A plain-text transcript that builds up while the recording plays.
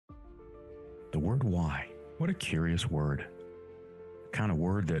word why. What a curious word. The kind of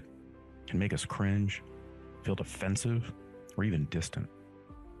word that can make us cringe, feel defensive, or even distant.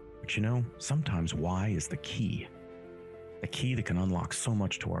 But you know, sometimes why is the key that can unlock so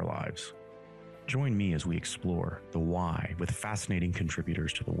much to our lives. Join me as we explore the why with fascinating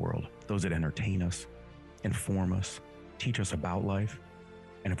contributors to the world, those that entertain us, inform us, teach us about life,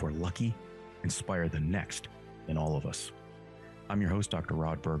 and if we're lucky, inspire the next in all of us. I'm your host, Dr.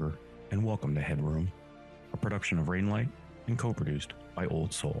 Rod Berger, and welcome to HeadRoom, a production of Rainlight and co-produced by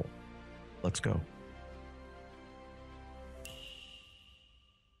Old Soul. Let's go.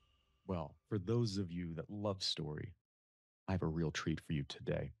 Well, for those of you that love story, I have a real treat for you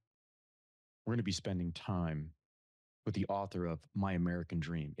today. We're going to be spending time with the author of My American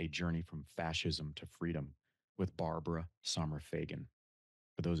Dream, A Journey from Fascism to Freedom, with Barbara Sommer Feigin.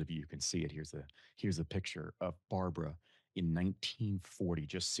 For those of you who can see it, here's a picture of Barbara in 1940,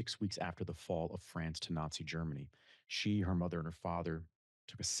 just 6 weeks after the fall of France to Nazi Germany. She, her mother, and her father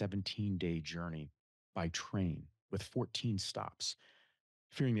took a 17-day journey by train with 14 stops,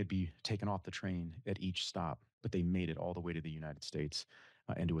 fearing they'd be taken off the train at each stop, but they made it all the way to the United States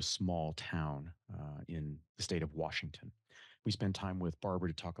and to a small town in the state of Washington. We spent time with Barbara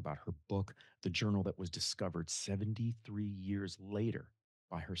to talk about her book, the journal that was discovered 73 years later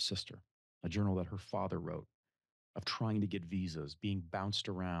by her sister, a journal that her father wrote of trying to get visas, being bounced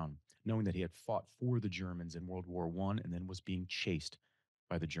around, knowing that he had fought for the Germans in World War I and then was being chased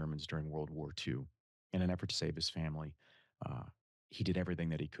by the Germans during World War II. In an effort to save his family, he did everything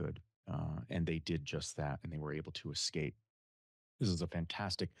that he could, and they did just that, and they were able to escape. This is a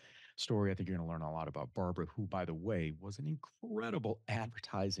fantastic story. I think you're going to learn a lot about Barbara, who, by the way, was an incredible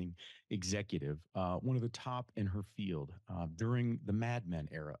advertising executive, one of the top in her field during the Mad Men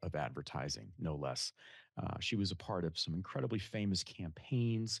era of advertising, no less. She was a part of some incredibly famous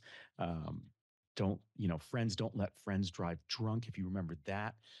campaigns. Friends don't let friends drive drunk, if you remember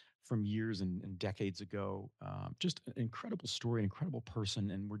that from years and decades ago. Just an incredible story, an incredible person.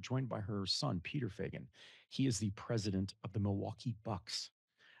 And we're joined by her son, Peter Feigin. He is the president of the Milwaukee Bucks.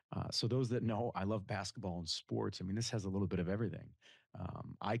 So those that know, I love basketball and sports. I mean, this has a little bit of everything.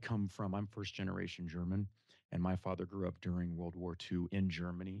 I'm first generation German, and my father grew up during World War II in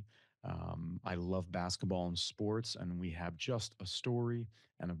Germany. I love basketball and sports, and we have just a story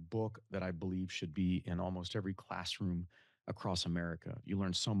and a book that I believe should be in almost every classroom across America. You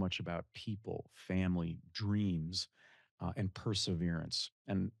learn so much about people, family, dreams, and perseverance,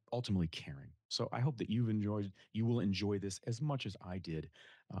 and ultimately caring. So I hope that you will enjoy this as much as I did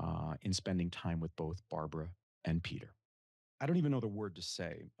in spending time with both Barbara and Peter. I don't even know the word to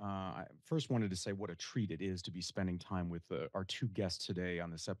say. I first wanted to say what a treat it is to be spending time with our two guests today on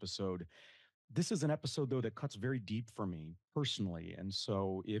this episode. This is an episode, though, that cuts very deep for me personally. And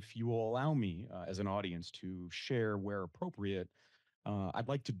so if you will allow me as an audience to share where appropriate, I'd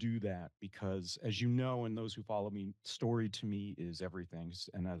like to do that because, as you know, and those who follow me, story to me is everything.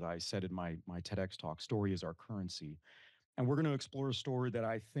 And as I said in my TEDx talk, story is our currency. And we're going to explore a story that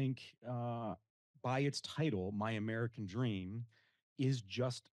I think, by its title, My American Dream, is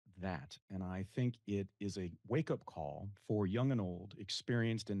just that. And I think it is a wake-up call for young and old,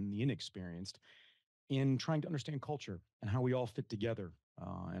 experienced and the inexperienced, in trying to understand culture and how we all fit together,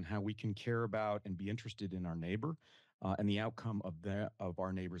 and how we can care about and be interested in our neighbor and the outcome of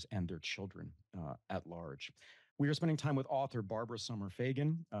our neighbors and their children at large. We are spending time with author Barbara Sommer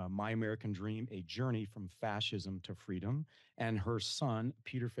Feigin, My American Dream, A Journey from Fascism to Freedom, and her son,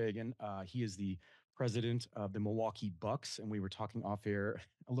 Peter Feigin. He is the president of the Milwaukee Bucks, and we were talking off air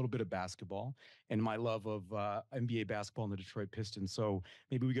a little bit of basketball and my love of NBA basketball and the Detroit Pistons. So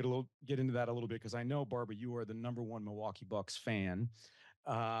maybe we get into that a little bit, because I know, Barbara, you are the #1 Milwaukee Bucks fan,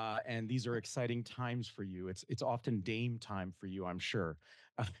 and these are exciting times for you. It's often Dame time for you, I'm sure.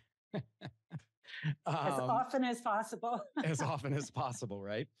 As often as possible. As often as possible,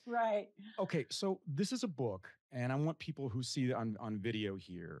 right? Right. Okay, so this is a book, and I want people who see it on video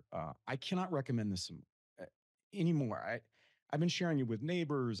here. I cannot recommend this anymore. I've been sharing it with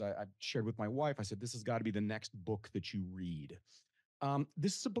neighbors. I've shared with my wife. I said, this has got to be the next book that you read.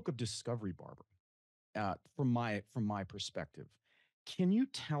 This is a book of discovery, Barbara, from my perspective. Can you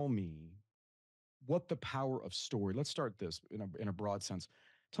tell me what the power of story, let's start this in a broad sense.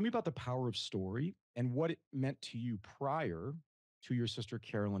 Tell me about the power of story and what it meant to you prior to your sister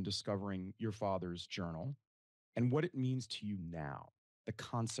Carolyn discovering your father's journal, and what it means to you now, the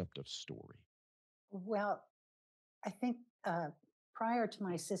concept of story. Well, I think prior to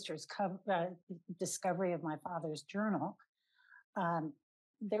my sister's discovery of my father's journal,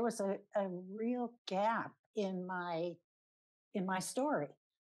 there was a real gap in my story.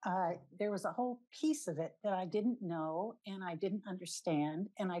 there was a whole piece of it that I didn't know and I didn't understand,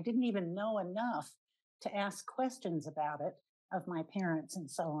 and I didn't even know enough to ask questions about it of my parents and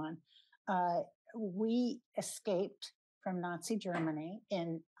so on. Uh, we escaped from Nazi Germany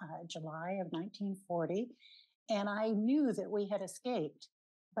in July of 1940, and I knew that we had escaped,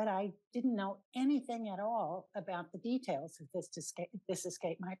 but I didn't know anything at all about the details of this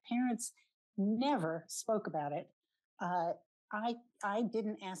escape. My parents never spoke about it. Uh, I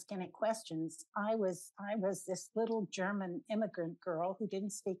didn't ask any questions. I was this little German immigrant girl who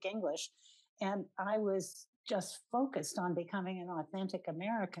didn't speak English, and I was just focused on becoming an authentic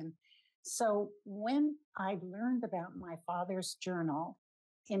American. So when I learned about my father's journal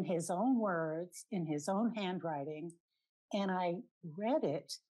in his own words, in his own handwriting, and I read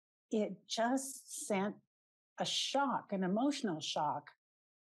it, it just sent a shock, an emotional shock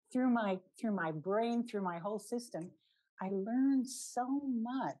through my brain, through my whole system. I learned so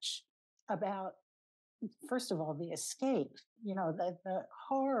much about, first of all, the escape, the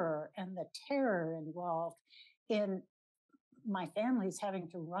horror and the terror involved in my family's having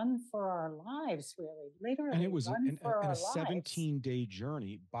to run for our lives, really, And it literally was run for a our lives. 17-day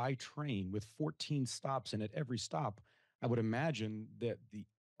journey by train with 14 stops. And at every stop, I would imagine that the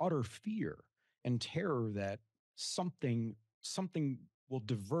utter fear and terror that something will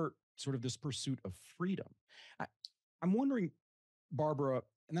divert sort of this pursuit of freedom. I, I'm wondering, Barbara,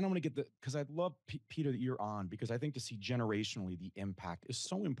 and then I want to get because I'd love, Peter, that you're on, because I think to see generationally the impact is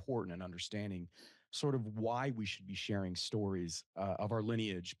so important in understanding sort of why we should be sharing stories of our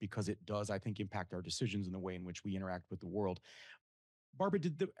lineage, because it does, I think, impact our decisions and the way in which we interact with the world. Barbara,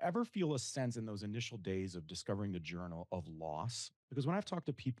 did you ever feel a sense in those initial days of discovering the journal of loss? Because when I've talked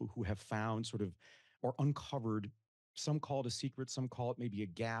to people who have found sort of or uncovered, some call it a secret, some call it maybe a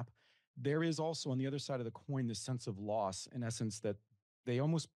gap, there is also on the other side of the coin this sense of loss, in essence, that they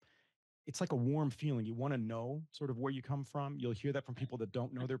almost, it's like a warm feeling. You want to know sort of where you come from. You'll hear that from people that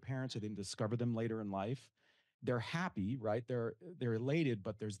don't know their parents or didn't discover them later in life. They're happy, right? They're elated,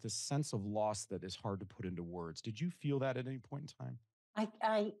 but there's this sense of loss that is hard to put into words. Did you feel that at any point in time?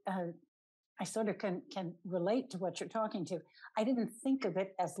 I sort of can relate to what you're talking to. I didn't think of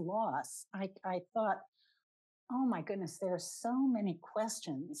it as loss. I thought, oh my goodness, there are so many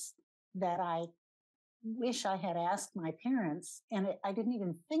questions that I wish I had asked my parents. And I didn't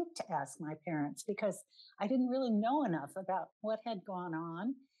even think to ask my parents because I didn't really know enough about what had gone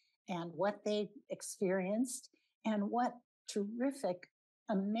on and what they experienced and what terrific,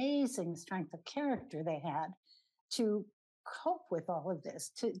 amazing strength of character they had to cope with all of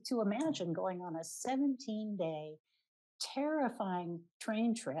this, to imagine going on a 17-day terrifying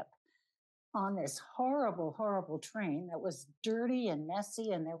train trip on this horrible, horrible train that was dirty and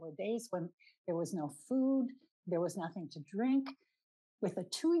messy. And there were days when there was no food, there was nothing to drink with a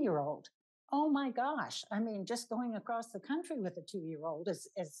 2 year old. Oh my gosh. I mean, just going across the country with a 2 year old is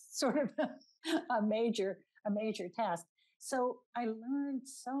sort of a major task. So I learned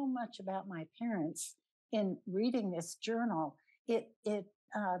so much about my parents in reading this journal. It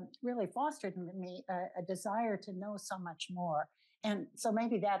really fostered in me a desire to know so much more. And so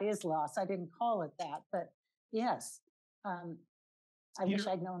maybe that is loss. I didn't call it that, but yes, um, I wish Peter,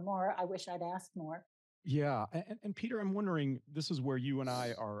 I'd known more. I wish I'd asked more. yeah, and Peter, I'm wondering. This is where you and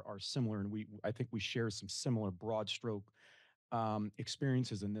I are similar, and I think we share some similar broad stroke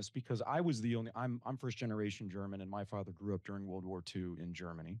experiences in this, because I was the only. I'm first generation German, and my father grew up during World War II in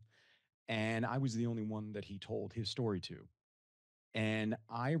Germany, and I was the only one that he told his story to. And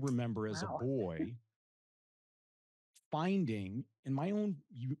I remember as a Wow. boy finding in my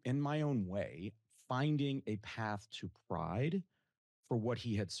own way, finding a path to pride for what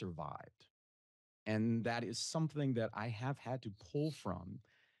he had survived. And that is something that I have had to pull from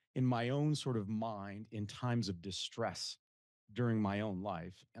in my own sort of mind in times of distress during my own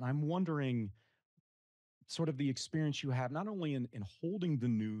life. And I'm wondering sort of the experience you have, not only in holding the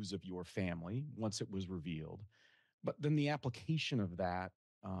news of your family once it was revealed, but then the application of that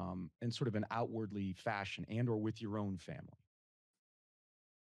in sort of an outwardly fashion and or with your own family.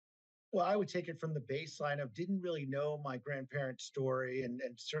 Well, I would take it from the baseline of didn't really know my grandparents' story, and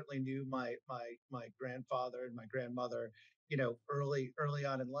certainly knew my grandfather and my grandmother, early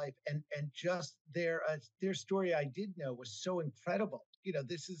on in life, and just their story I did know was so incredible.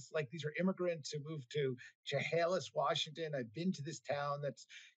 This is like these are immigrants who moved to Chehalis, Washington. I've been to this town that's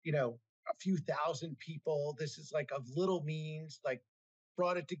a few thousand people. This is like of little means, like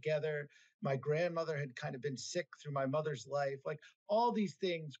brought it together. My grandmother had kind of been sick through my mother's life. Like all these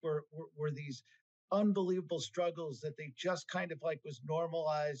things were these unbelievable struggles that they just kind of like was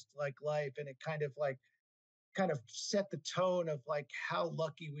normalized like life, and it kind of like kind of set the tone of like how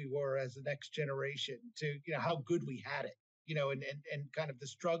lucky we were as the next generation to, how good we had it, and kind of the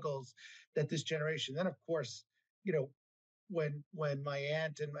struggles that this generation. Then, of course, you know, when my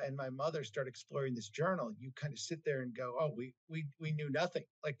aunt and my mother start exploring this journal, you kind of sit there and go, oh, we knew nothing.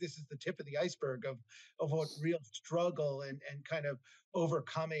 Like this is the tip of the iceberg of what real struggle and kind of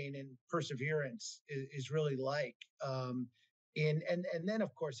overcoming and perseverance is really like. And then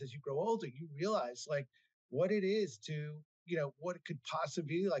of course, as you grow older, you realize like what it is to, what it could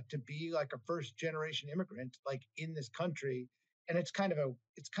possibly be like to be like a first generation immigrant like in this country. And it's kind of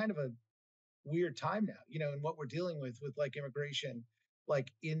a weird time now, and what we're dealing with like immigration,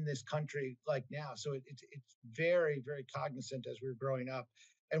 like in this country, like now. So it's very, very cognizant as we were growing up,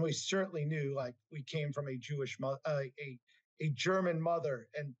 and we certainly knew like we came from a a German mother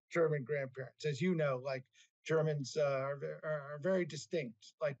and German grandparents, as you know, like Germans are very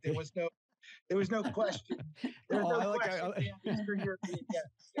distinct. Like there was no question. There was Oh, no question. Yeah, Eastern European.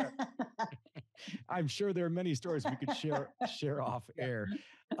 Yeah, yeah, I'm sure there are many stories we could share off yeah. air.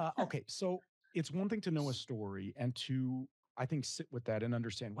 Okay, so it's one thing to know a story and to, I think, sit with that and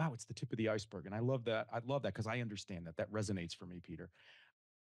understand. Wow, it's the tip of the iceberg, and I love that. I love that because I understand that. That resonates for me, Peter.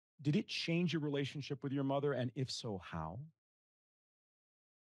 Did it change your relationship with your mother, and if so, how?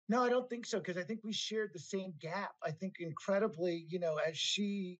 No, I don't think so because I think we shared the same gap. I think incredibly, as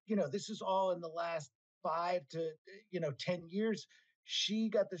she, this is all in the last 5 to 10 years. She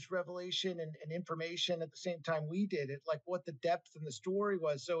got this revelation and information at the same time we did it, like what the depth and the story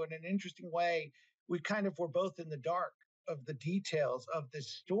was. So in an interesting way, we kind of were both in the dark of the details of this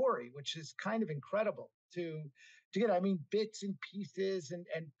story, which is kind of incredible to get. I mean, bits and pieces, and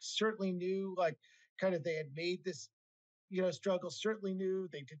certainly knew like kind of they had made this struggle, certainly knew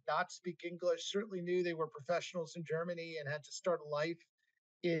they did not speak English, certainly knew they were professionals in Germany and had to start a life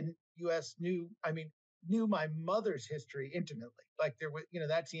in US, knew my mother's history intimately. Like there was,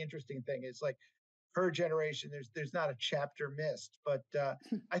 that's the interesting thing is like her generation, there's not a chapter missed. But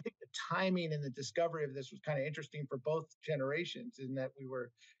I think the timing and the discovery of this was kind of interesting for both generations in that we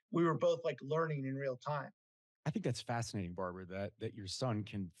were both like learning in real time. I think that's fascinating, Barbara, that your son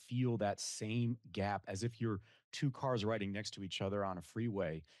can feel that same gap as if you're two cars riding next to each other on a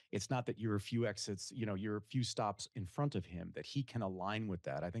freeway. It's not that you're a few exits, you're a few stops in front of him, that he can align with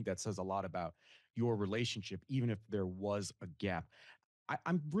that. I think that says a lot about your relationship, even if there was a gap.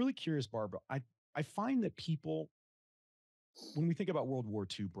 I'm really curious, Barbara. I find that people, when we think about World War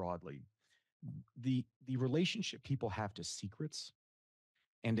II broadly, the relationship people have to secrets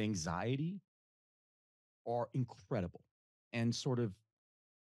and anxiety are incredible and sort of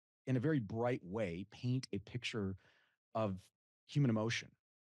in a very bright way paint a picture of human emotion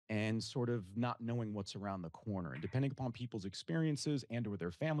and sort of not knowing what's around the corner. And depending upon people's experiences and or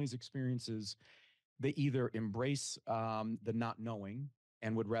their families' experiences, they either embrace the not knowing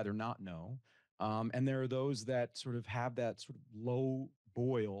and would rather not know. And there are those that sort of have that sort of low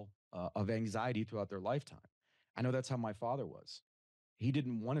boil of anxiety throughout their lifetime. I know that's how my father was. He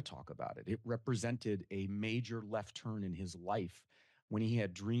didn't want to talk about it. It represented a major left turn in his life when he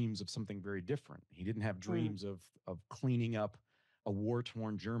had dreams of something very different. He didn't have Mm, dreams of cleaning up a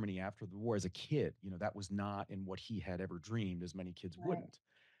war-torn Germany after the war as a kid. That was not in what he had ever dreamed, as many kids right. wouldn't.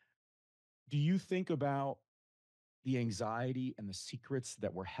 Do you think about the anxiety and the secrets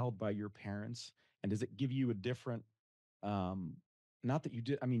that were held by your parents? And does it give you a different um not that you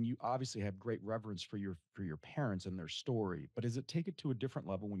did, I mean, you obviously have great reverence for your parents and their story, but does it take it to a different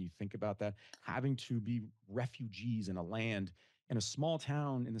level when you think about that, having to be refugees in a land in a small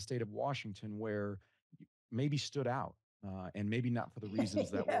town in the state of Washington where you maybe stood out and maybe not for the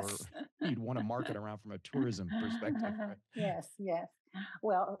reasons that were Yes. you'd want to market around from a tourism perspective, right? Yes, yes.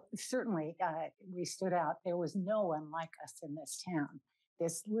 Well, certainly we stood out. There was no one like us in this town.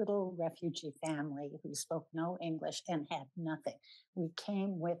 This little refugee family who spoke no English and had nothing. We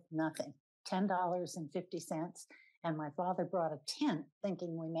came with nothing, $10.50. And my father brought a tent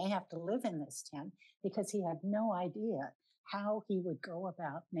thinking we may have to live in this tent because he had no idea how he would go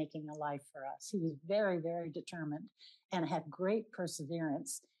about making a life for us. He was very, very determined and had great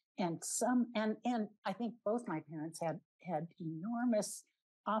perseverance and I think both my parents had enormous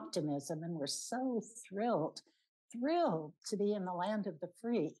optimism and were so thrilled to be in the land of the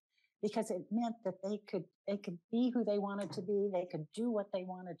free because it meant that they could be who they wanted to be, they could do what they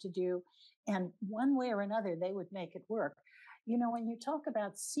wanted to do, and one way or another they would make it work. When you talk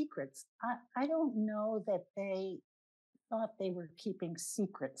about secrets, I don't know that they thought they were keeping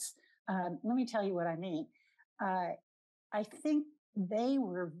secrets. Let me tell you what I mean. uh, I think they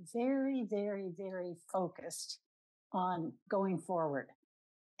were very, very, very focused on going forward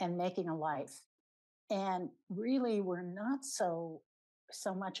and making a life. and really were not so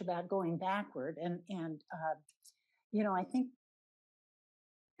much about going backward. I think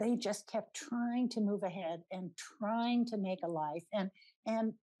they just kept trying to move ahead and trying to make a life, and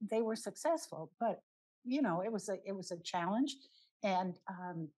they were successful. But it was a challenge, and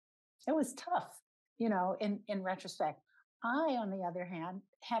it was tough. In retrospect, I, on the other hand,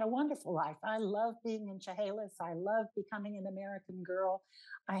 had a wonderful life. I loved being in Chehalis. I loved becoming an American girl.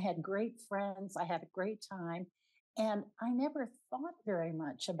 I had great friends. I had a great time. And I never thought very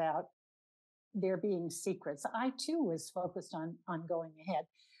much about there being secrets. I too was focused on going ahead.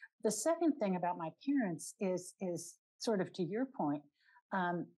 The second thing about my parents is sort of to your point.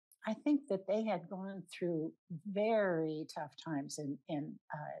 Um, I think that they had gone through very tough times in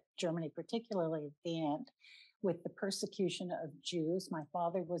Germany, particularly at the end, with the persecution of Jews. My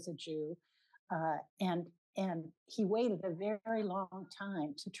father was a Jew, and he waited a very long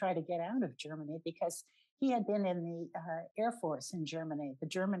time to try to get out of Germany because he had been in the Air Force in Germany, the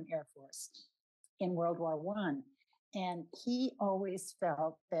German Air Force, in World War One. And he always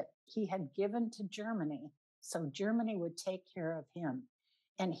felt that he had given to Germany so Germany would take care of him.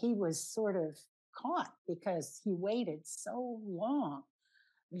 And he was sort of caught because he waited so long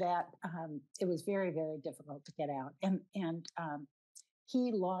that it was very, very difficult to get out. And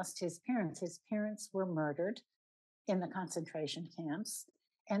he lost his parents. His parents were murdered in the concentration camps.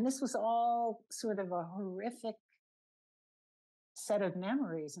 And this was all sort of a horrific set of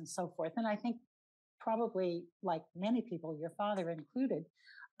memories and so forth. And I think probably like many people, your father included,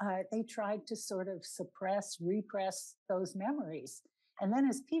 they tried to sort of repress those memories. And then,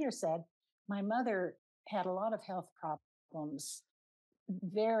 as Peter said, my mother had a lot of health problems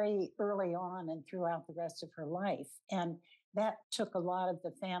very early on and throughout the rest of her life. And that took a lot of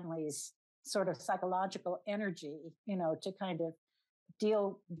the family's sort of psychological energy, to kind of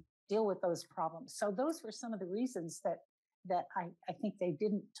deal deal with those problems. So those were some of the reasons that I think they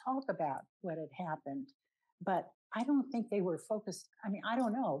didn't talk about what had happened. But I don't think they were focused. I mean, I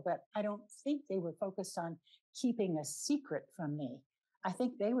don't know, but I don't think they were focused on keeping a secret from me. I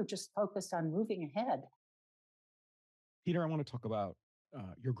think they were just focused on moving ahead. Peter, I want to talk about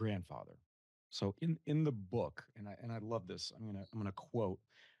your grandfather. So in the book, and I love this. I'm gonna quote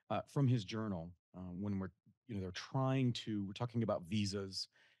from his journal when they're we're talking about visas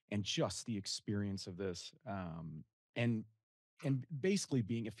and just the experience of this, and basically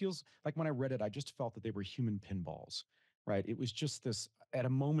being, it feels like when I read it, I just felt that they were human pinballs, right? It was just this at a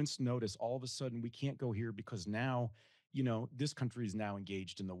moment's notice, all of a sudden we can't go here because now this country is now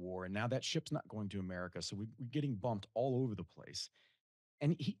engaged in the war, and now that ship's not going to America. So we're getting bumped all over the place.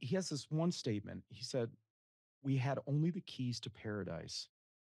 And he has this one statement. He said, "We had only the keys to paradise.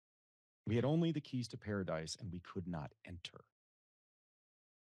 We had only the keys to paradise, and we could not enter."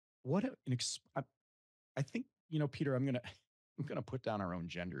 What I think, Peter, I'm gonna put down our own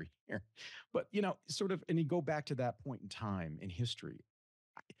gender here, but sort of, and you go back to that point in time in history.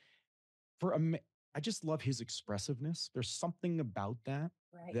 For a I just love his expressiveness. There's something about that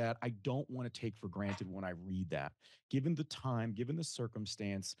Right. that I don't want to take for granted when I read that. Given the time, given the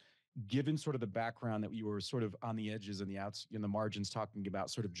circumstance, given sort of the background that you were sort of on the edges and the outs in the margins talking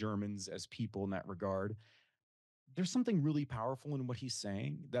about sort of Germans as people in that regard, there's something really powerful in what he's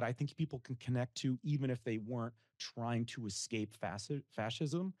saying that I think people can connect to, even if they weren't trying to escape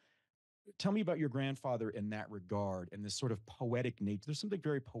fascism. Tell me about your grandfather in that regard and this sort of poetic nature. There's something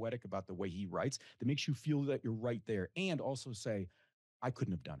very poetic about the way he writes that makes you feel that you're right there and also say, I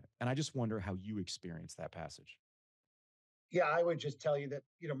couldn't have done it. And I just wonder how you experience that passage. Yeah, I would just tell you that,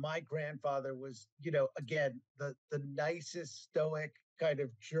 my grandfather was, again, the nicest stoic kind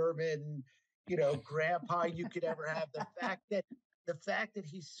of German, grandpa you could ever have. The fact that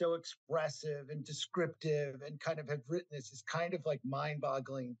he's so expressive and descriptive and kind of have written this is kind of like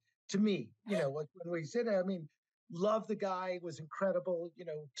mind-boggling to me. Like when we said, I mean, love the guy, was incredible,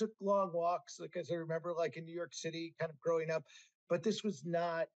 took long walks, like as I remember, like in New York City, kind of growing up. But this was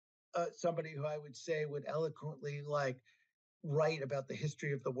not somebody who I would say would eloquently like write about the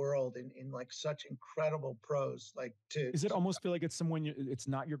history of the world in like such incredible prose. Like Is it almost feel like it's it's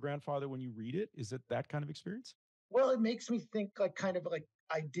not your grandfather when you read it? Is it that kind of experience? well, it makes me think like kind of like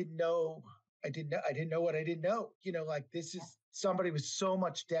I didn't know what I didn't know. Like this is somebody with so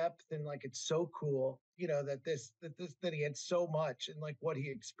much depth and like it's so cool, that he had so much and like what he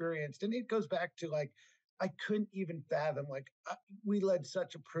experienced. And it goes back to like I couldn't even fathom like we led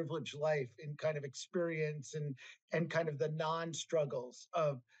such a privileged life in kind of experience and kind of the non-struggles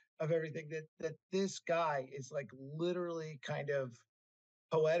of everything that this guy is like literally kind of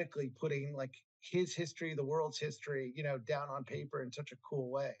poetically putting like his history, the world's history, down on paper in such a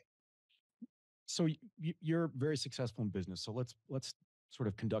cool way. So you're very successful in business. So let's sort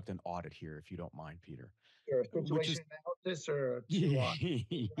of conduct an audit here, if you don't mind, Peter. Or a Which is situation analysis or a SWOT,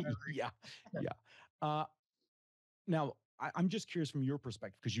 whatever. yeah, yeah. Uh, Now, I'm just curious from your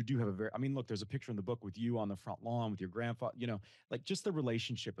perspective, because you do have a very, I mean, look, there's a picture in the book with you on the front lawn with your grandfather, like just the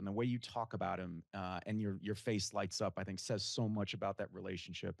relationship and the way you talk about him, and your face lights up, I think says so much about that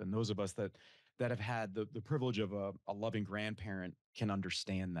relationship. And those of us that have had the privilege of a loving grandparent can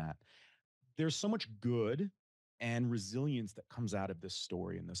understand that. There's so much good and resilience that comes out of this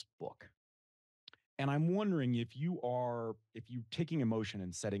story in this book. And I'm wondering if you taking emotion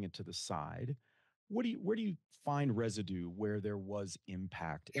and setting it to the side, where do you find residue where there was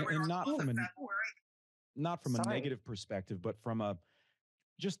impact, and not Oh, from a not from a sorry. negative perspective, but from a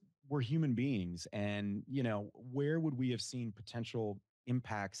just we're human beings, and where would we have seen potential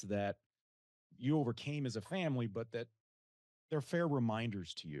impacts that you overcame as a family, but that they're fair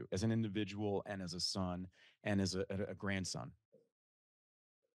reminders to you as an individual and as a son and as a grandson.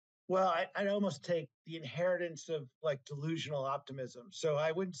 Well, I'd almost take the inheritance of like delusional optimism. So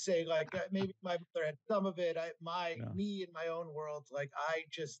I wouldn't say like maybe my mother had some of it. Yeah. Me in my own world, like I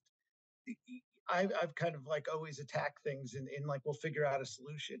just I've kind of like always attacked things in like we'll figure out a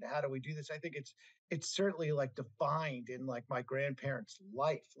solution. How do we do this? I think it's certainly like defined in like my grandparents'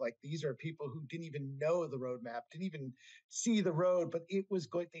 life. Like these are people who didn't even know the roadmap, didn't even see the road, but it was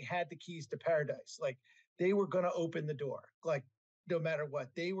going. They had the keys to paradise. Like they were going to open the door. Like no matter what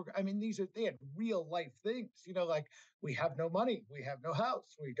they were. I mean, they had real life things. Like we have no money, we have no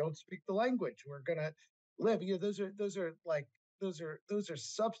house, we don't speak the language. We're gonna live. Those are like those are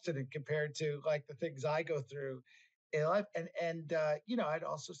substantive compared to like the things I go through in life. And I'd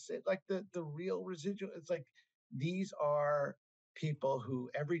also say like the real residual. It's like these are people who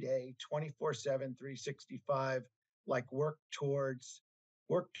every day, 24/7, 365, like work towards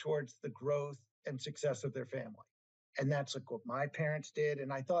the growth and success of their family. And that's like what my parents did.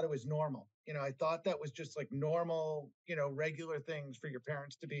 And I thought it was normal. I thought that was just like normal, regular things for your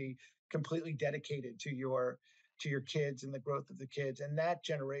parents to be completely dedicated to your kids and the growth of the kids. And that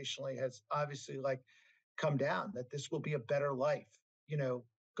generationally has obviously like come down, that this will be a better life,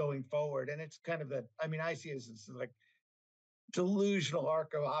 going forward. And it's kind of that, I mean, I see it as like delusional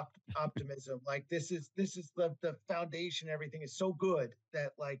arc of optimism. Like this is the foundation. Everything is so good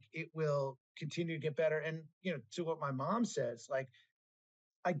that like it will continue to get better. And to what my mom says, like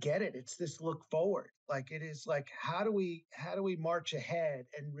I get it. It's this look forward. Like it is like how do we march ahead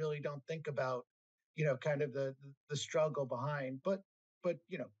and really don't think about kind of the struggle behind. But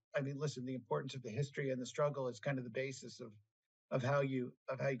I mean, listen, the importance of the history and the struggle is kind of the basis of how you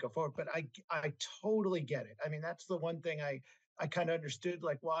go forward. But I totally get it. I mean, that's the one thing I kind of understood,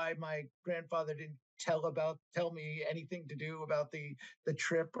 like why my grandfather didn't tell me anything to do about the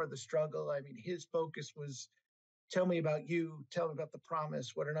trip or the struggle. I mean, his focus was tell me about you, tell me about the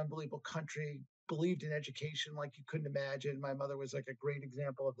promise, what an unbelievable country, believed in education like you couldn't imagine. My mother was like a great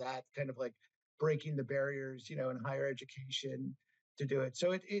example of that, kind of like breaking the barriers, in higher education to do it.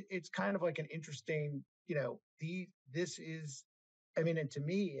 So it's kind of like an interesting, this is, I mean, and to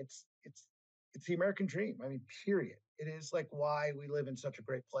me, it's the American dream. I mean, period. It is like why we live in such a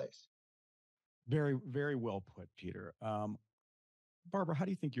great place. Very, very well put, Peter. Barbara, how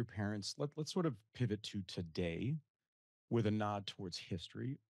do you think your parents, let's sort of pivot to today with a nod towards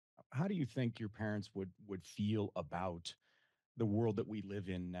history. How do you think your parents would feel about the world that we live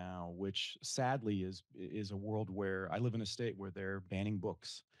in now, which sadly is a world where I live in a state where they're banning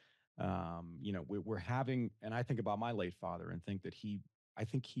books. We're having, and I think about my late father and think that I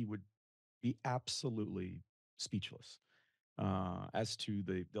think he would be absolutely speechless as to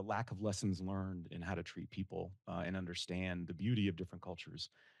the lack of lessons learned in how to treat people and understand the beauty of different cultures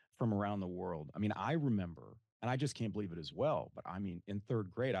from around the world. I mean, I remember, and I just can't believe it as well, but I mean, in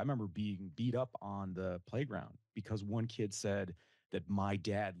third grade, I remember being beat up on the playground because one kid said that my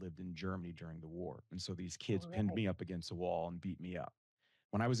dad lived in Germany during the war. And so these kids pinned Right. me up against a wall and beat me up.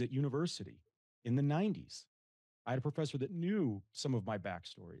 When I was at university in the 90s, I had a professor that knew some of my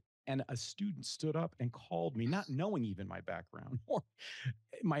backstory. And a student stood up and called me, not knowing even my background or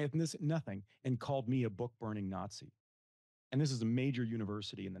my ethnicity, nothing, and called me a book burning Nazi. And this is a major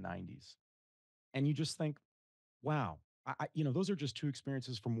university in the 90s. And you just think, wow, those are just two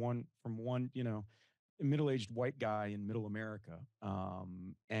experiences from one, middle aged white guy in middle America.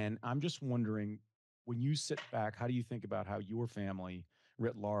 And I'm just wondering, when you sit back, how do you think about how your family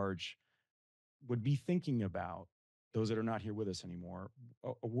writ large would be thinking about those that are not here with us anymore,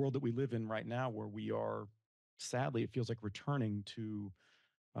 a world that we live in right now where we are, sadly, it feels like returning to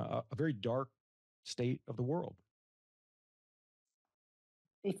a very dark state of the world.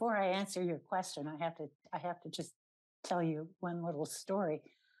 Before I answer your question, I have to just tell you one little story.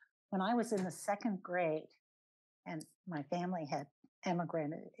 When I was in the second grade, and my family had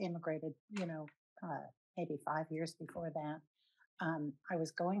immigrated, maybe 5 years before that. I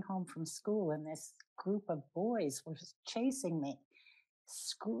was going home from school, and this group of boys was chasing me,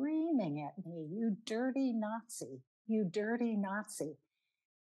 screaming at me, "You dirty Nazi! You dirty Nazi!"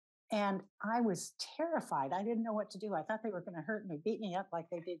 And I was terrified. I didn't know what to do. I thought they were going to hurt me, beat me up like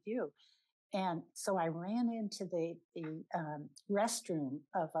they did you. And so I ran into the restroom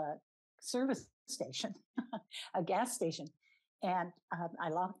of a service station, a gas station, and I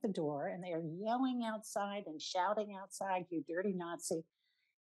locked the door. And they are yelling outside and shouting outside, "You dirty Nazi!"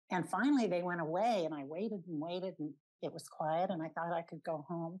 And finally, they went away. And I waited and waited, and it was quiet. And I thought I could go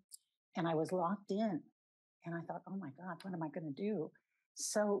home. And I was locked in. And I thought, "Oh my God, what am I going to do?"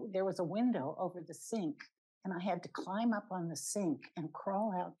 So there was a window over the sink, and I had to climb up on the sink and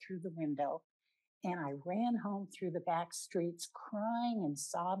crawl out through the window. And I ran home through the back streets crying and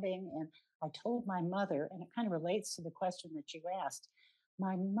sobbing. And I told my mother, and it kind of relates to the question that you asked.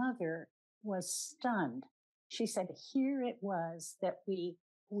 My mother was stunned. She said, "Here it was that we,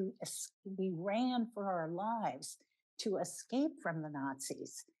 we ran for our lives to escape from the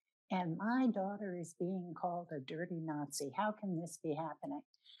Nazis. And my daughter is being called a dirty Nazi. How can this be happening?"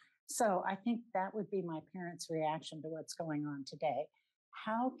 So I think that would be my parents' reaction to what's going on today.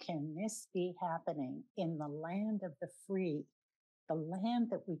 How can this be happening in the land of the free, the land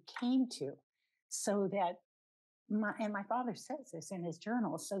that we came to, so that my father says this in his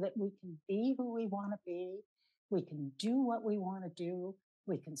journal, so that we can be who we want to be, we can do what we want to do,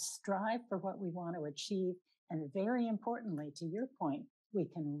 we can strive for what we want to achieve, and very importantly, to your point, we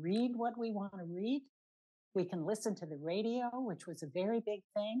can read what we want to read, we can listen to the radio, which was a very big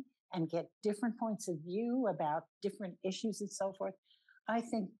thing, and get different points of view about different issues and so forth. I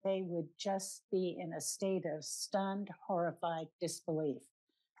think they would just be in a state of stunned, horrified disbelief,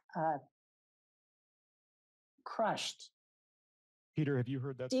 uh, crushed, Peter, have you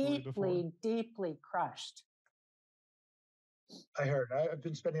heard that story before? deeply, deeply crushed. I heard. I've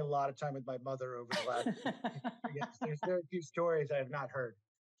been spending a lot of time with my mother over the last years. There's very few stories I have not heard.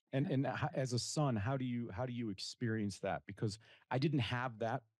 And as a son, how do you experience that? Because I didn't have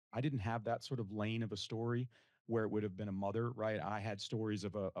that. I didn't have that sort of lane of a story where it would have been a mother, right? I had stories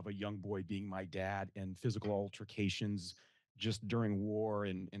of a young boy being my dad and physical altercations just during war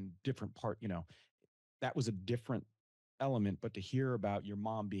and different part. That was a different element. But to hear about your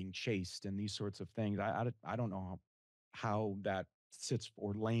mom being chased and these sorts of things, I don't know how that sits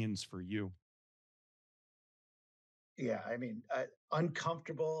or lands for you. Yeah, I mean,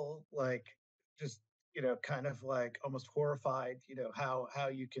 uncomfortable, like just kind of like almost horrified. How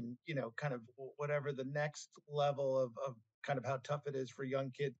you can kind of whatever the next level of kind of how tough it is for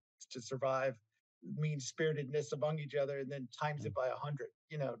young kids to survive mean spiritedness among each other, and then times it by 100.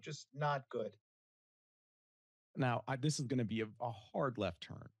 Just not good. Now, this is going to be a hard left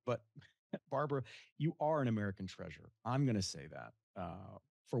turn, but Barbara, you are an American treasure. I'm going to say that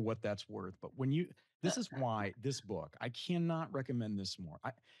for what that's worth. But this is why this book, I cannot recommend this more.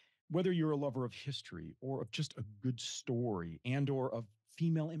 Whether you're a lover of history or of just a good story and or of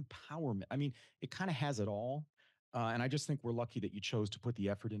female empowerment, I mean, it kind of has it all. And I just think we're lucky that you chose to put the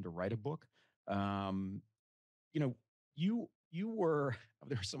effort in to write a book. Um, you know, you were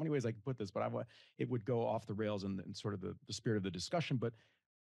there are so many ways I could put this, but it would go off the rails in sort of the spirit of the discussion. But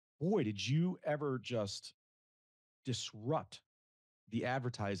boy, did you ever just disrupt the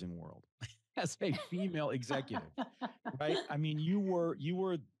advertising world as a female executive, right? I mean, you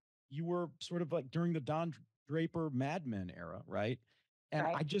were sort of like during the Don Draper Mad Men era, right? And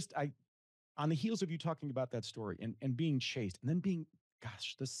Right. I on the heels of you talking about that story and being chased and then being,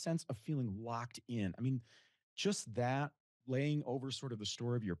 gosh, the sense of feeling locked in. I mean, just that laying over sort of the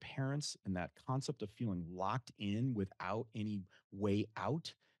story of your parents and that concept of feeling locked in without any way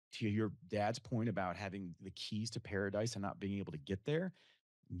out, to your dad's point about having the keys to paradise and not being able to get there,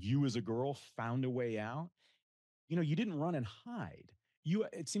 you as a girl found a way out. You didn't run and hide.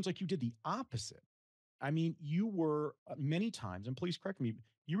 It seems like you did the opposite. I mean, you were many times, and please correct me,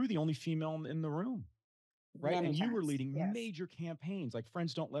 you were the only female in the room, right? Many And you were times. leading Yes. major campaigns like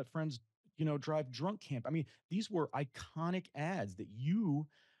Friends Don't Let Friends, Drive Drunk Camp. I mean, these were iconic ads that you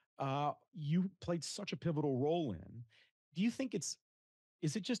played such a pivotal role in. Do you think is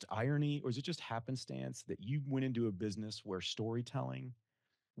it just irony or is it just happenstance that you went into a business where storytelling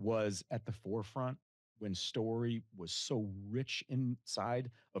was at the forefront, when story was so rich inside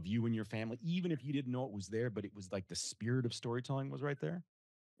of you and your family, even if you didn't know it was there, but it was like the spirit of storytelling was right there?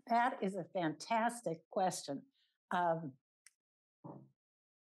 That is a fantastic question. Um,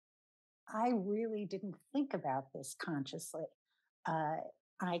 I really didn't think about this consciously. Uh,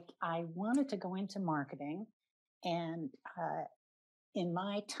 I wanted to go into marketing, and in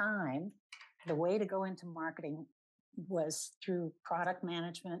my time, the way to go into marketing was through product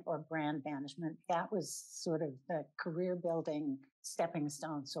management or brand management. That was sort of the career building stepping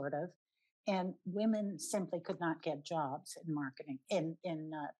stone, sort of. And women simply could not get jobs in marketing, in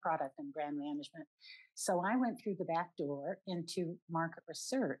product and brand management. So I went through the back door into market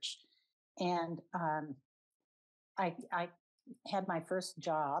research, and I had my first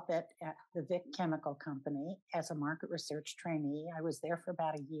job at the Vic Chemical Company as a market research trainee. I was there for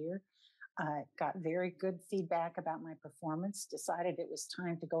about a year. Got very good feedback about my performance, decided it was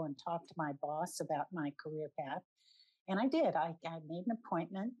time to go and talk to my boss about my career path. And I did. I made an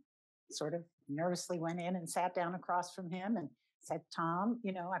appointment, sort of nervously went in and sat down across from him and said, Tom,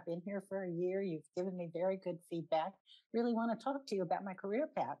 I've been here for a year. You've given me very good feedback. Really want to talk to you about my career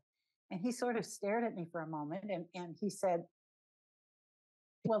path. And he sort of stared at me for a moment and he said,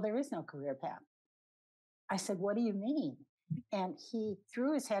 well, there is no career path. I said, what do you mean? And he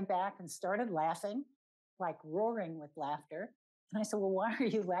threw his head back and started laughing, like roaring with laughter. And I said, well, why are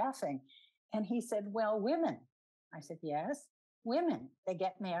you laughing? And he said, well, women. I said, yes, women. They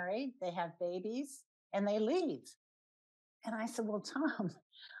get married, they have babies, and they leave. And I said, well, Tom,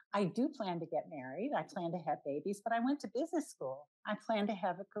 I do plan to get married. I plan to have babies, but I went to business school. I plan to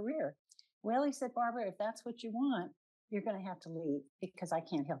have a career. Well, he said, Barbara, if that's what you want, you're going to have to leave because I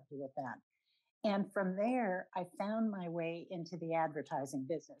can't help you with that. And from there, I found my way into the advertising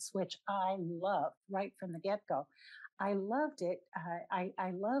business, which I loved right from the get-go. I loved it.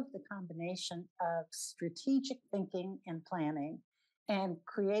 I love the combination of strategic thinking and planning and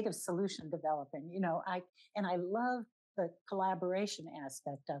creative solution developing. I love the collaboration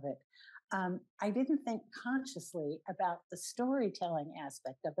aspect of it. I didn't think consciously about the storytelling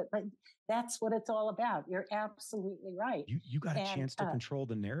aspect of it, but that's what it's all about. You're absolutely right. You got a chance to control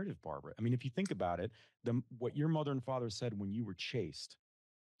the narrative, Barbara. I mean, if you think about it, what your mother and father said when you were chased,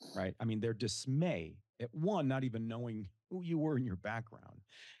 right? I mean, their dismay at one, not even knowing who you were in your background,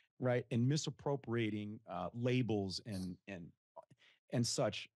 right, and misappropriating labels and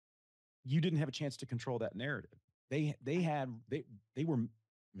such. You didn't have a chance to control that narrative. They were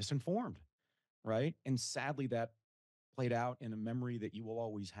misinformed, right? And sadly, that played out in a memory that you will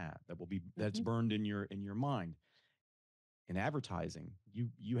always have. That's burned in your mind. In advertising,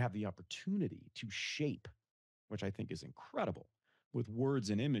 you have the opportunity to shape, which I think is incredible, with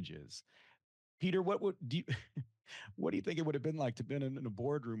words and images. Peter, what would do you what do you think it would have been like to be in a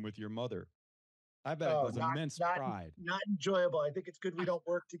boardroom with your mother? I bet it Oh, was immense pride. not enjoyable. I think it's good we don't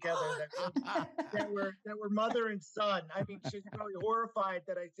work together. That we're mother and son. I mean, she's probably horrified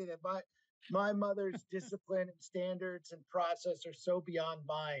that I say that. My mother's discipline and standards and process are so beyond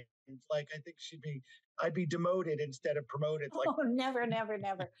mine. Like I think I'd be demoted instead of promoted. Like, oh, never, never,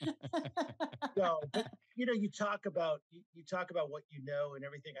 never. no, but you talk about what you know and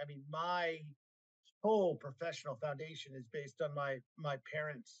everything. I mean, my whole professional foundation is based on my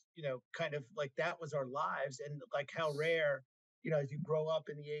parents, kind of like that was our lives, and like how rare, as you grow up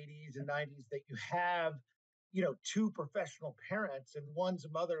in the 80s and 90s that you have, two professional parents, and one's a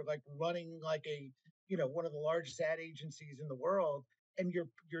mother like running like one of the largest ad agencies in the world, and your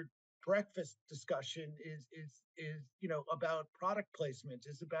breakfast discussion is about product placement,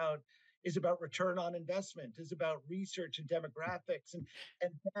 is about return on investment, is about research and demographics, and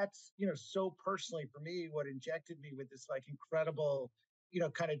that's so personally for me what injected me with this like incredible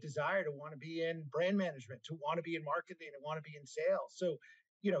kind of desire to want to be in brand management, to want to be in marketing, and want to be in sales. So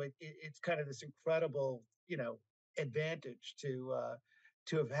it's kind of this incredible advantage to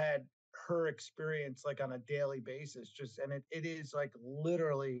have had her experience like on a daily basis, just, and it is like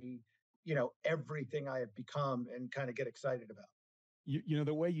literally everything I have become and kind of get excited about.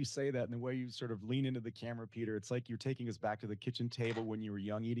 The way you say that and the way you sort of lean into the camera, Peter, it's like you're taking us back to the kitchen table when you were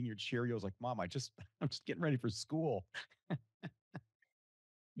young, eating your Cheerios. Like, Mom, I'm just getting ready for school.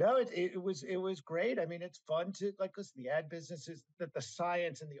 No, it was great. I mean, it's fun to like listen. The ad business is that the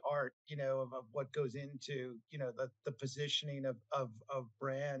science and the art, of what goes into, the positioning of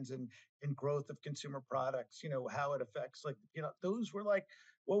brands and growth of consumer products. How it affects, like, those were like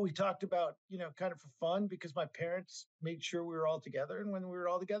what we talked about, kind of for fun, because my parents made sure we were all together, and when we were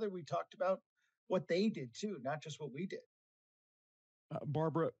all together, we talked about what they did too, not just what we did.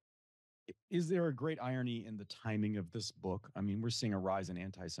 Barbara, is there a great irony in the timing of this book? I mean, we're seeing a rise in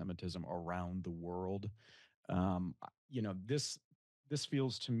anti-Semitism around the world. Um, this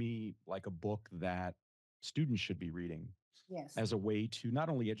feels to me like a book that students should be reading Yes. as a way to not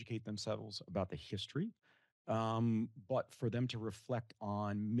only educate themselves about the history, but for them to reflect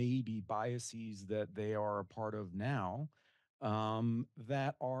on maybe biases that they are a part of now,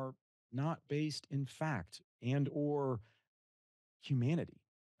 that are not based in fact and or humanity.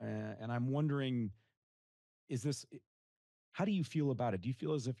 And I'm wondering, is this how do you feel about it? Do you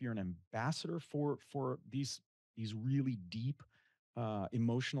feel as if you're an ambassador for these really deep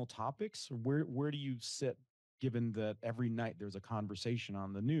emotional topics? Or where do you sit, given that every night there's a conversation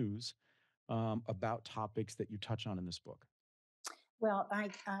on the news about topics that you touch on in this book? Well,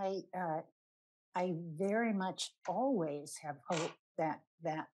 I very much always have hope that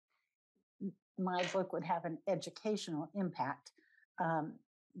my book would have an educational impact, um,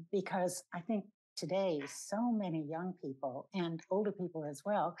 because I think today so many young people and older people as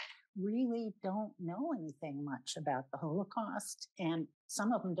well really don't know anything much about the Holocaust, and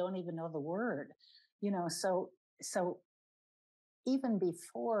some of them don't even know the word. So even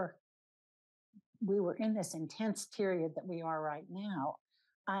before we were in this intense period that we are right now,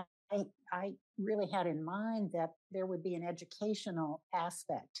 I, I really had in mind that there would be an educational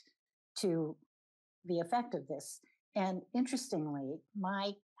aspect to the effect of this. And interestingly,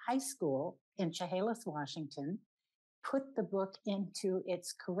 my high school in Chehalis, Washington, put the book into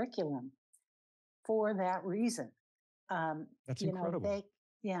its curriculum for that reason. Um, That's you know, incredible.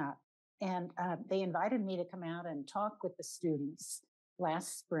 yeah, and they invited me to come out and talk with the students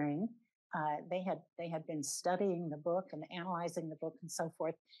last spring. They had been studying the book and analyzing the book and so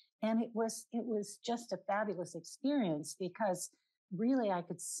forth, and it was just a fabulous experience because really I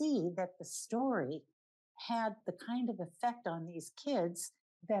could see that the story had the kind of effect on these kids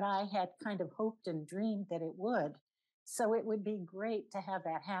that I had kind of hoped and dreamed that it would. So it would be great to have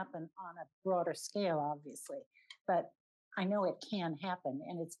that happen on a broader scale, obviously. But I know it can happen,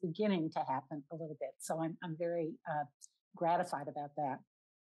 and it's beginning to happen a little bit. So I'm very gratified about that.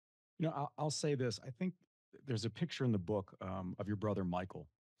 I'll say this. I think there's a picture in the book of your brother Michael,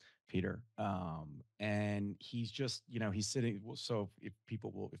 Peter, and he's just, he's sitting. So if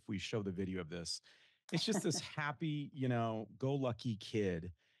we show the video of this, it's just this happy, go lucky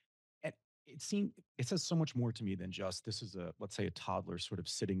kid. And it says so much more to me than just this is let's say a toddler sort of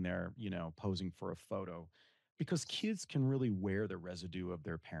sitting there, posing for a photo, because kids can really wear the residue of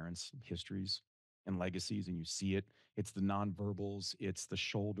their parents' histories and legacies, and you see it. It's the nonverbals, it's the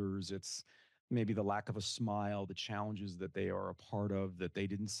shoulders, it's maybe the lack of a smile, the challenges that they are a part of that they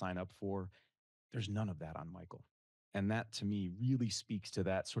didn't sign up for. There's none of that on Michael. And that to me really speaks to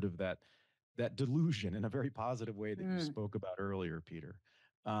that sort of that delusion in a very positive way that you Mm. spoke about earlier, Peter.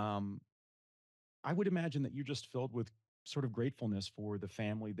 Um, I would imagine that you're just filled with sort of gratefulness for the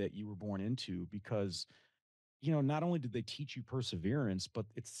family that you were born into because, not only did they teach you perseverance, but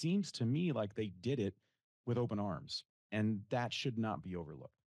it seems to me like they did it with open arms. And that should not be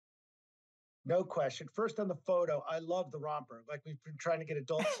overlooked. No question. First on the photo, I love the romper. Like we've been trying to get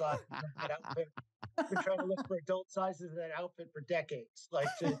adult sizes of that outfit. Been trying to look for adult sizes of that outfit for decades. Like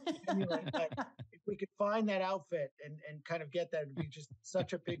to emulate that. If we could find that outfit and kind of get that, it'd be just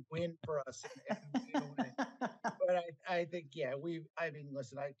such a big win for us in a way. But I think, yeah, I mean,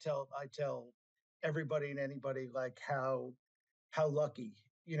 listen, I tell everybody and anybody like how lucky,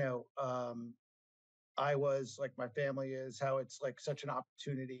 I was, like my family is, how it's like such an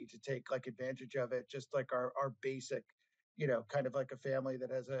opportunity to take like advantage of it, just like our basic, kind of like a family that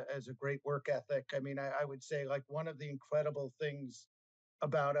has a great work ethic. I mean, I would say like one of the incredible things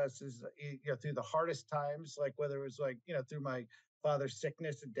about us is through the hardest times, like whether it was like through my father's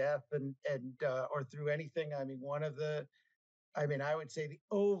sickness and death and or through anything. I mean, I would say the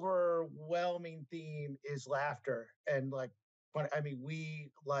overwhelming theme is laughter and like I mean,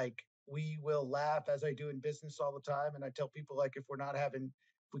 we will laugh as I do in business all the time. And I tell people like if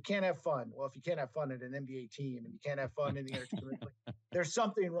we can't have fun, well, if you can't have fun at an NBA team and you can't have fun in the entertainment, like, there's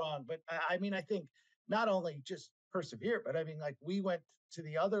something wrong. But I mean, I think not only just persevere, but I mean, like we went to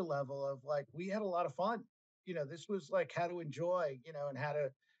the other level of like we had a lot of fun. This was like how to enjoy, and how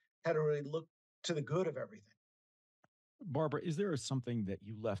to really look to the good of everything. Barbara, is there something that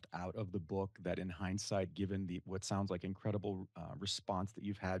you left out of the book that, in hindsight, given the what sounds like incredible response that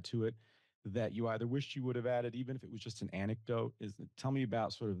you've had to it, that you either wished you would have added, even if it was just an anecdote? Tell me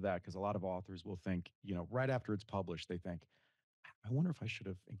about sort of that, because a lot of authors will think, right after it's published, they think, I wonder if I should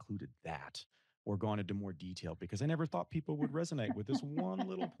have included that or gone into more detail because I never thought people would resonate with this one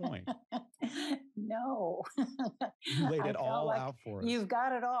little point. No, You laid I it felt all like out for us. you've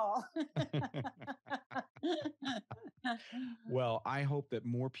got it all. Well, I hope that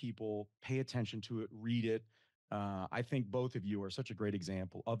more people pay attention to it, read it. I think both of you are such a great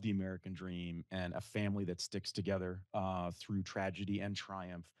example of the American dream and a family that sticks together through tragedy and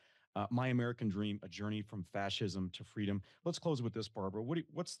triumph. My American Dream: A Journey from Fascism to Freedom. Let's close with this, Barbara.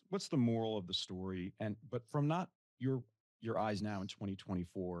 What's the moral of the story? And but from not your eyes now in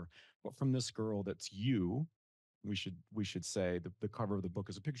 2024, but from this girl that's you. We should say the cover of the book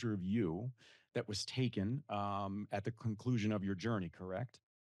is a picture of you that was taken at the conclusion of your journey. Correct?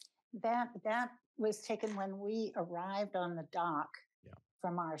 That was taken when we arrived on the dock Yeah.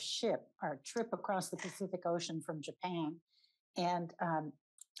 from our ship, our trip across the Pacific Ocean from Japan. And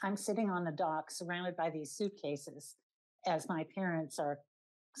I'm sitting on the dock surrounded by these suitcases as my parents are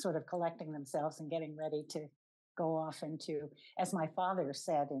sort of collecting themselves and getting ready to go off into, as my father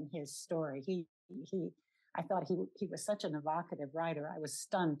said in his story, he I thought he was such an evocative writer. I was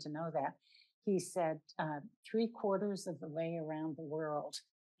stunned to know that. He said, 3/4 of the way around the world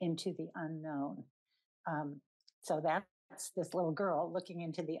into the unknown. Um, so that's this little girl looking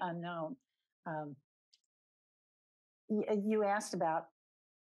into the unknown. Um, you asked about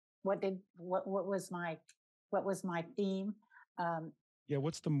what was my theme. Um, Yeah.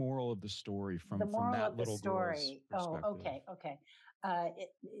 What's the moral of the story the from moral that of the little girl's story. Oh, perspective? okay.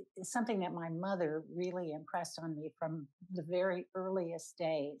 It's something that my mother really impressed on me from the very earliest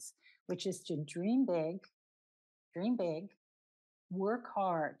days, which is to dream big, work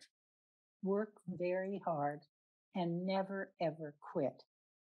hard, work very hard, and never ever quit.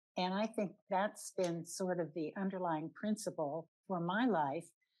 And I think that's been sort of the underlying principle for my life,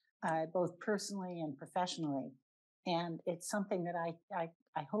 both personally and professionally. And it's something that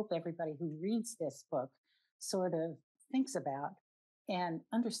I hope everybody who reads this book sort of thinks about and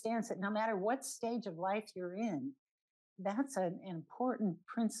understands that no matter what stage of life you're in, that's an important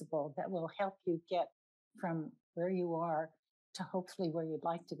principle that will help you get from where you are to hopefully where you'd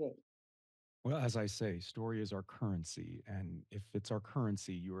like to be. Well, as I say, story is our currency. And if it's our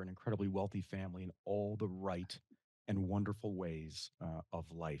currency, you're an incredibly wealthy family in all the right and wonderful ways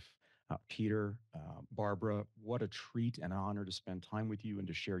of life. Peter, Barbara, what a treat and honor to spend time with you and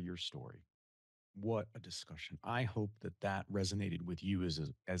to share your story. What a discussion. I hope that that resonated with you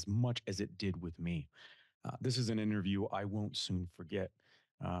as much as it did with me. This is an interview I won't soon forget.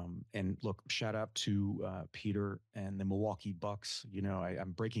 And look, shout out to Peter and the Milwaukee Bucks. You know,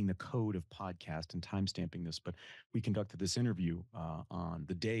 I'm breaking the code of podcast and timestamping this, but we conducted this interview on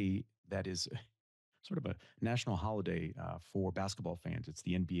the day that is sort of a national holiday for basketball fans. It's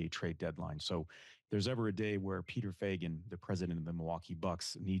the NBA trade deadline. So, if there's ever a day where Peter Feigin, the president of the Milwaukee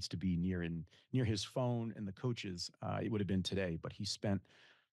Bucks, needs to be near his phone and the coaches, it would have been today. But he spent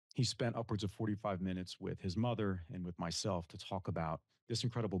upwards of 45 minutes with his mother and with myself to talk about this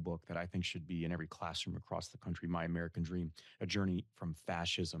incredible book that I think should be in every classroom across the country, My American Dream: A Journey from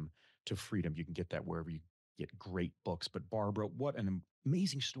Fascism to Freedom. You can get that wherever you get great books. But Barbara, what an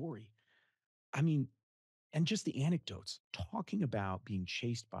amazing story. I mean, and just the anecdotes, talking about being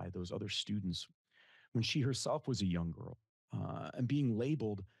chased by those other students when she herself was a young girl, and being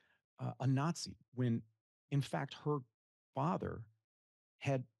labeled a Nazi when, in fact, her father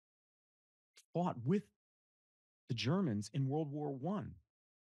had fought with the Germans in World War One,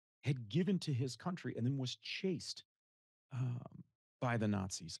 had given to his country, and then was chased um, by the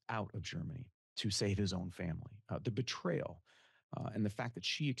Nazis out of Germany to save his own family. The betrayal and the fact that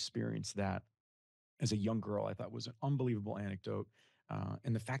she experienced that as a young girl, I thought was an unbelievable anecdote.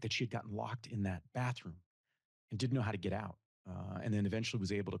 And the fact that she had gotten locked in that bathroom and didn't know how to get out, and then eventually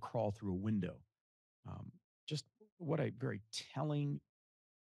was able to crawl through a window. Um, just what a very telling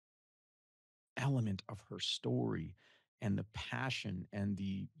element of her story, and the passion and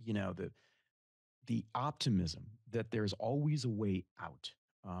the optimism that there's always a way out.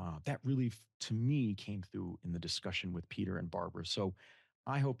 That really, to me, came through in the discussion with Peter and Barbara. So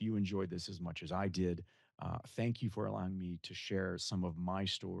I hope you enjoyed this as much as I did. Thank you for allowing me to share some of my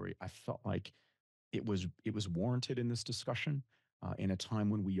story. I felt like it was warranted in this discussion in a time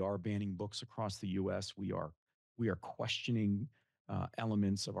when we are banning books across the U.S. We are questioning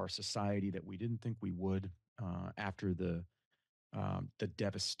elements of our society that we didn't think we would after the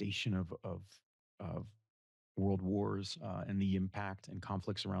devastation of world wars and the impact and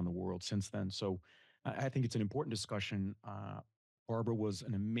conflicts around the world since then. So I think it's an important discussion. Barbara was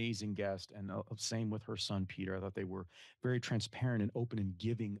an amazing guest, and same with her son Peter. I thought they were very transparent and open and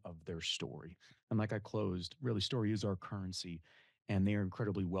giving of their story. And like I closed, really, story is our currency, and they are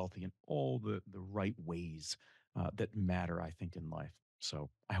incredibly wealthy in all the right ways that matter, I think, in life. So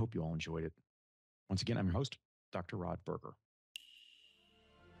I hope you all enjoyed it. Once again, I'm your host, Dr. Rod Berger.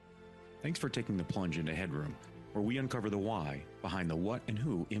 Thanks for taking the plunge into HeadRoom, where we uncover the why behind the what and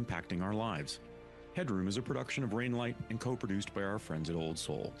who impacting our lives. HeadRoom is a production of Rainlight and co-produced by our friends at Old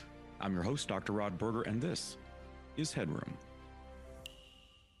Soul. I'm your host, Dr. Rod Berger, and this is HeadRoom.